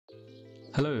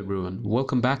Hello everyone,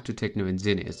 welcome back to Techno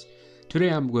Engineers.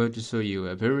 Today I'm going to show you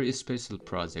a very special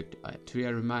project, a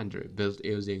Tuya reminder built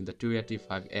using the Tuya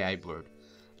T5 AI board.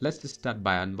 Let's start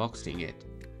by unboxing it.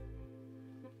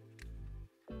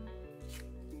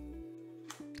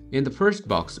 In the first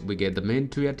box, we get the main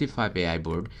Tuya T5 AI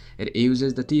board. It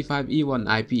uses the T5E1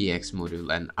 IPEX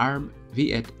module and ARM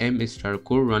V8 M-star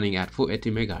core running at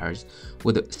 480 MHz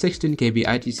with 16 KB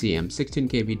ITCM, 16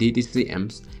 KB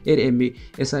DTCMs, 8 MB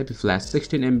SIP flash,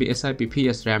 16 MB SIP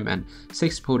PS RAM and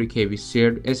 640 KB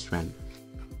shared SRAM.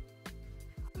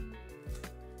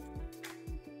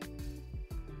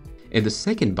 In the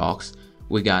second box,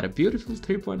 we got a beautiful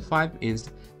 3.5-inch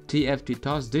TFT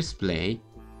touch display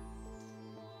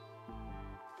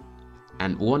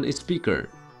and one speaker.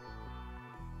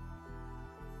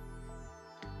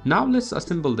 Now let's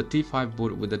assemble the T5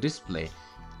 board with the display.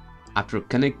 After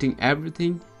connecting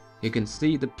everything, you can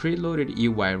see the preloaded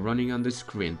UI running on the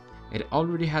screen. It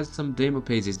already has some demo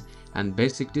pages and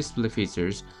basic display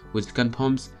features, which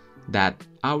confirms that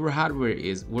our hardware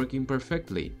is working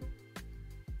perfectly.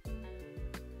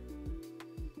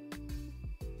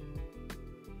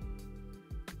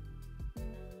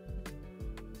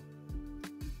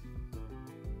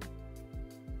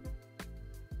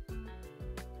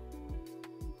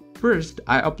 First,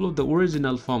 I upload the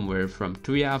original firmware from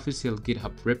Tuya official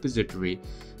GitHub repository.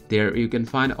 There you can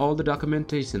find all the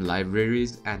documentation,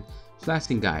 libraries and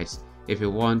flashing guides. If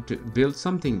you want to build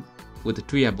something with the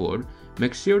Tuya board,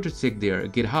 make sure to check their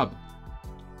GitHub.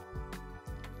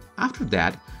 After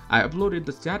that, I uploaded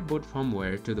the chatbot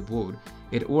firmware to the board.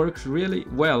 It works really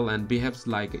well and behaves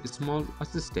like a small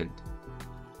assistant.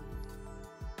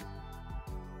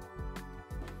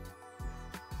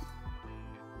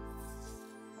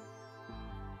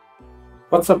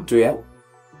 What's up, Tuya?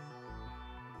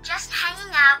 Just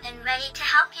hanging out and ready to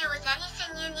help you with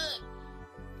anything you need.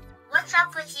 What's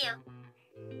up with you?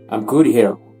 I'm good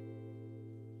here.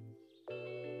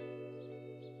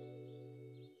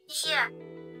 Here.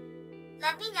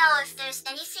 Let me know if there's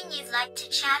anything you'd like to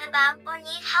chat about or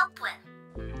need help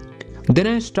with. Then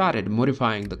I started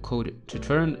modifying the code to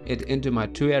turn it into my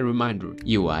Tuya reminder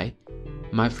UI.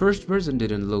 My first version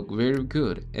didn't look very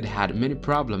good. It had many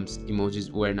problems,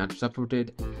 emojis were not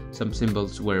supported, some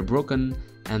symbols were broken,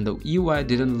 and the UI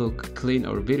didn't look clean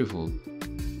or beautiful.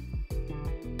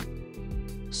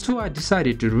 So I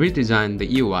decided to redesign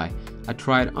the UI. I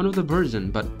tried another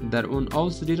version, but that one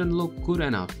also didn't look good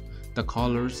enough. The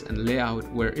colors and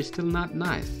layout were still not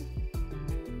nice.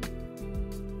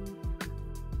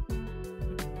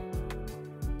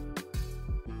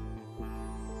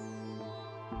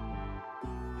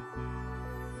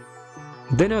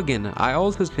 Then again, I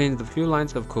also changed a few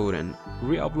lines of code and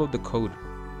re-upload the code.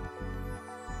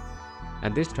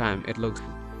 And this time it looks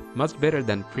much better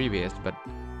than previous, but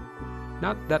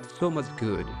not that so much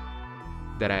good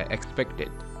that I expected.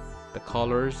 The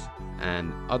colors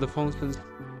and other functions,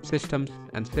 systems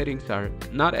and settings are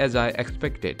not as I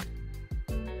expected.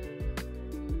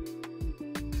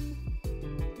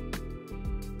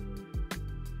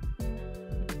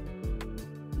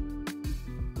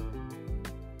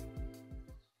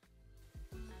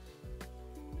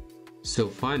 So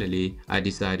finally, I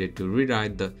decided to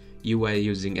rewrite the UI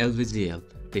using LVGL.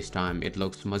 This time it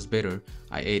looks much better.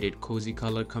 I added cozy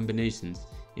color combinations,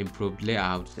 improved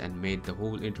layouts and made the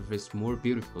whole interface more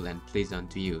beautiful and pleasant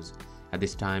to use. At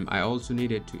this time, I also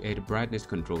needed to add brightness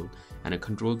control and a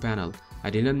control panel. I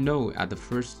didn't know at the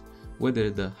first whether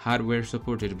the hardware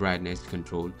supported brightness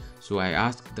control, so I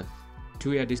asked the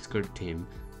Tuya Discord team.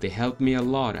 They helped me a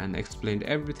lot and explained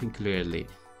everything clearly.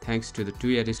 Thanks to the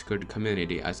Tuya Discord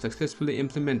community, I successfully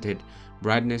implemented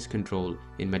brightness control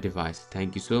in my device.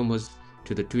 Thank you so much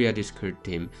to the Tuya Discord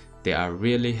team. They are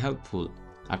really helpful.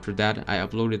 After that, I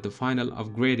uploaded the final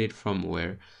upgraded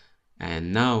firmware,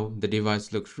 and now the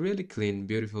device looks really clean,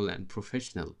 beautiful, and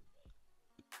professional.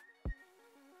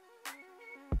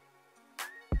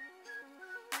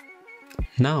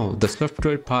 Now the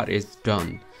software part is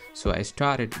done, so I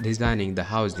started designing the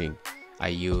housing. I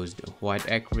used white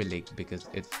acrylic because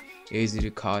it's easy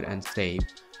to cut and save.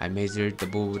 I measured the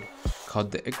board, cut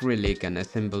the acrylic and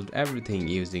assembled everything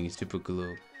using super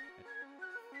glue.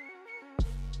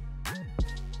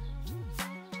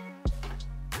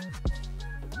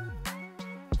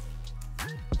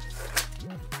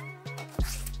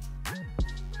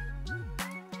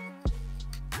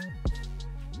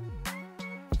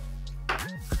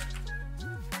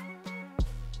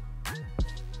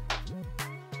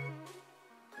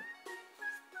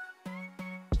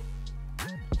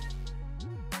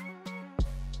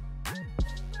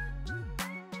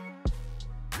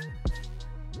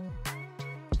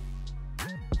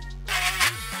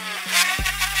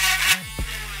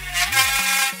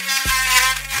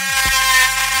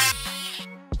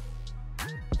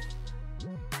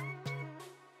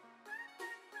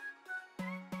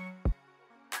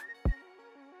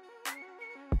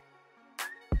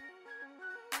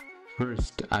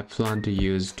 First, I plan to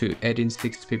use two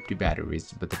 18650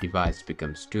 batteries, but the device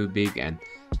becomes too big and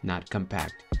not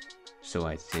compact. So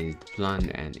I changed the plan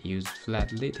and used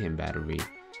flat lithium battery.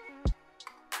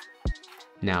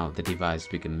 Now the device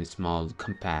becomes small,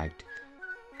 compact,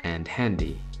 and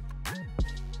handy.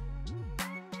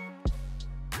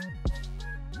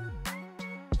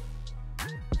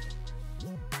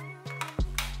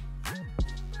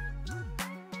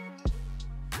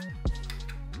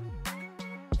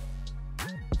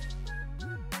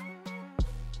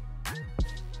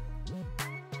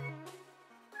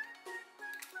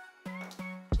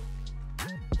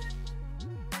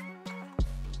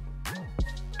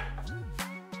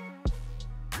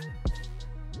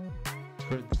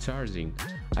 For the charging,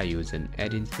 I use an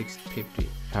 18650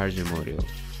 charger module.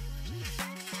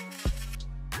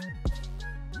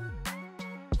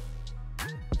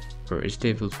 For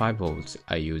stable 5 volts,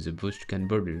 I use a boost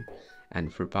converter,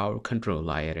 and for power control,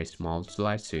 I add a small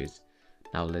slide switch.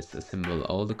 Now let's assemble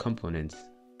all the components.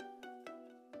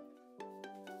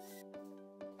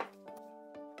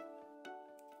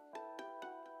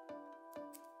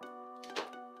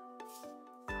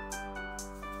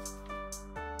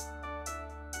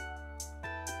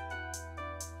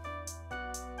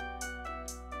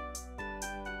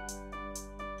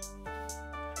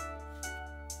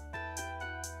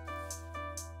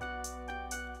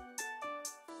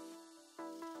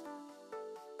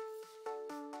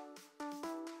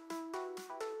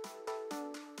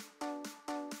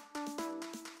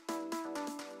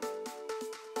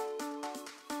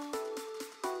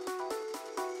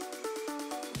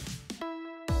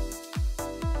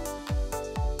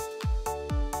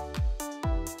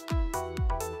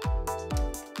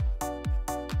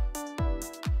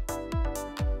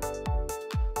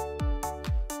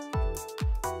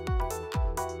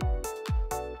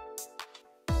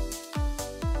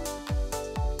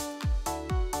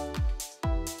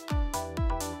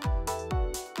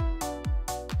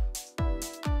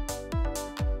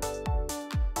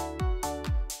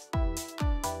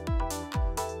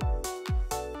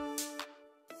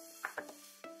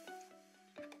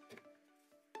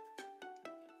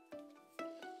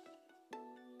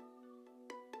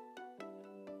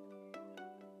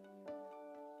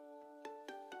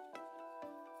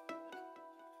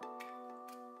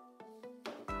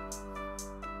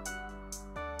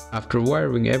 After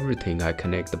wiring everything, I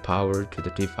connect the power to the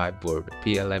T5 board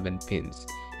P11 pins.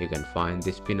 You can find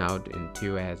this pinout in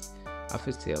Tuya's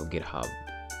official GitHub.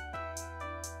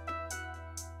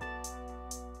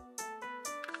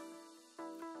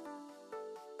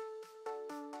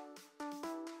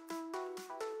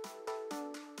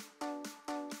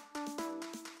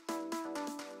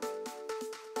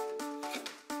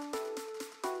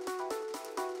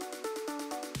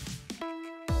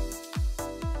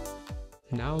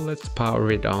 Now let's power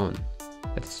it on.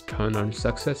 It's turned on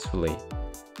successfully.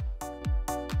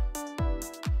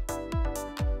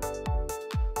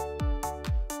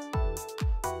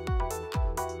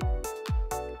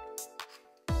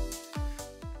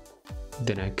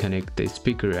 Then I connect the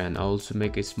speaker and also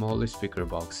make a small speaker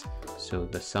box so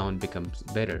the sound becomes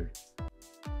better.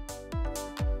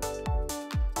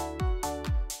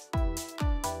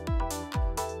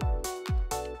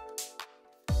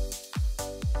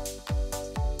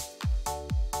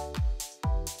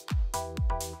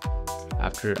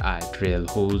 After I drill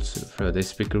holes for the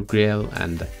speaker grill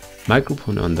and the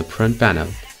microphone on the front panel.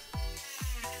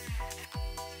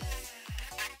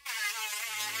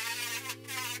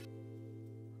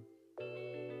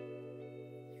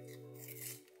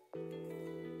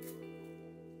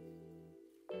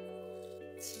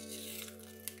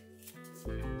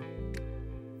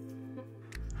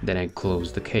 Then I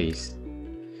close the case.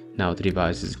 Now the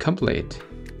device is complete.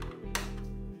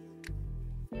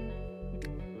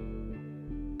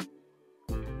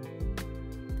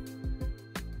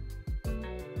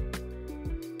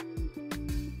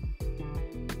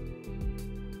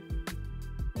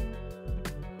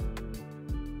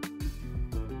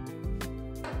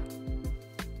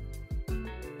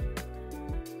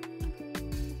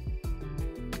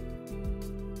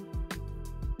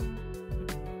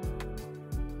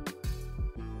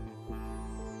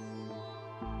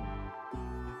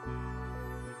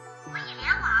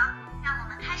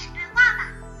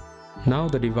 Now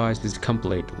the device is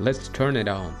complete. Let's turn it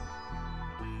on.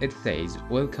 It says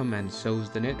welcome and shows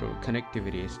the network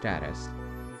connectivity status.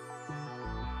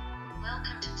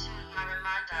 Welcome to Tuya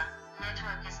reminder.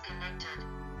 Network is connected.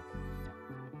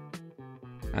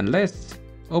 And let's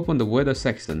open the weather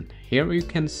section. Here you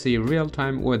can see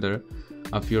real-time weather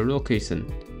of your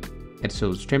location. It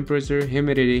shows temperature,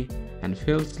 humidity, and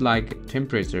feels like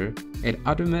temperature It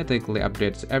automatically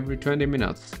updates every 20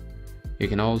 minutes. You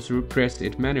can also refresh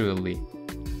it manually.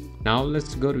 Now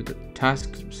let's go to the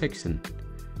tasks section.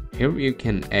 Here you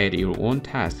can add your own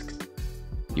tasks.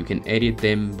 You can edit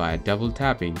them by double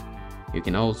tapping. You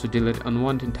can also delete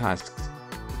unwanted tasks.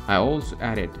 I also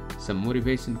added some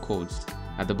motivation quotes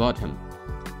at the bottom.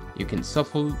 You can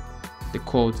shuffle the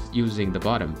quotes using the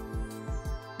bottom.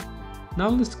 Now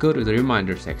let's go to the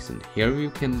reminder section. Here you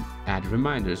can add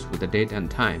reminders with the date and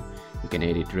time. You can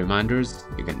edit reminders,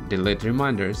 you can delete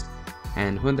reminders,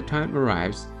 and when the time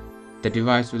arrives, the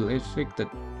device will effect the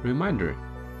reminder.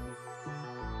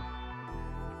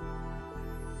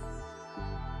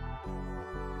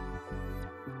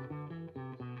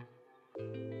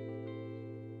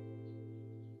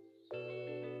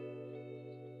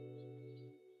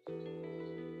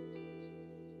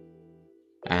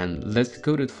 And let's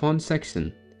go to the font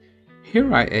section.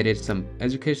 Here I added some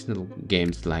educational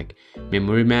games like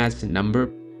memory math, number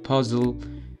puzzle,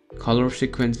 color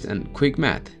sequence, and quick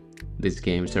math. These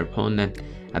games are fun and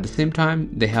at the same time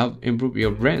they help improve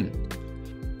your brain.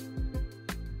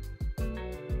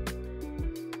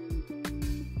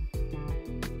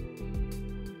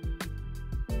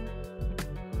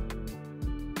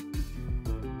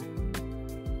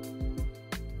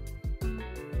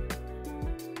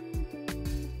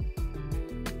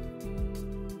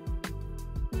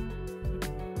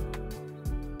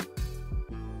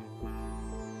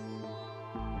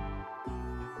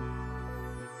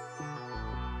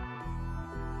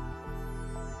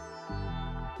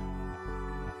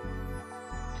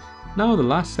 Now the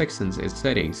last section is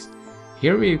settings.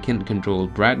 Here you can control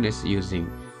brightness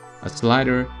using a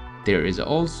slider. There is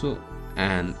also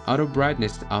an auto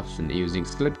brightness option using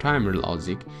sleep timer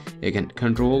logic. You can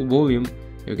control volume,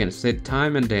 you can set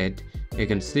time and date, you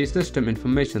can see system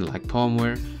information like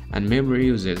firmware and memory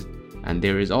usage, and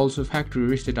there is also factory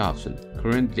reset option.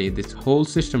 Currently this whole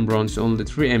system runs only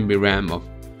 3 MB RAM of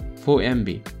 4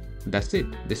 MB. That's it.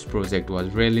 This project was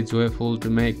really joyful to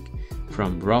make.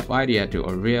 From rough idea to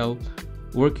a real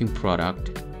working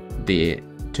product, the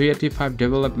Tuya T5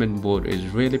 development board is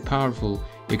really powerful.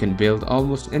 You can build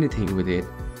almost anything with it.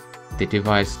 The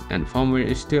device and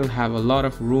firmware still have a lot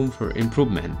of room for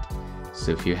improvement.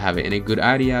 So if you have any good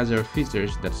ideas or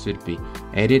features that should be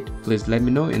added, please let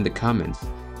me know in the comments.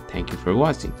 Thank you for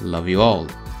watching. Love you all.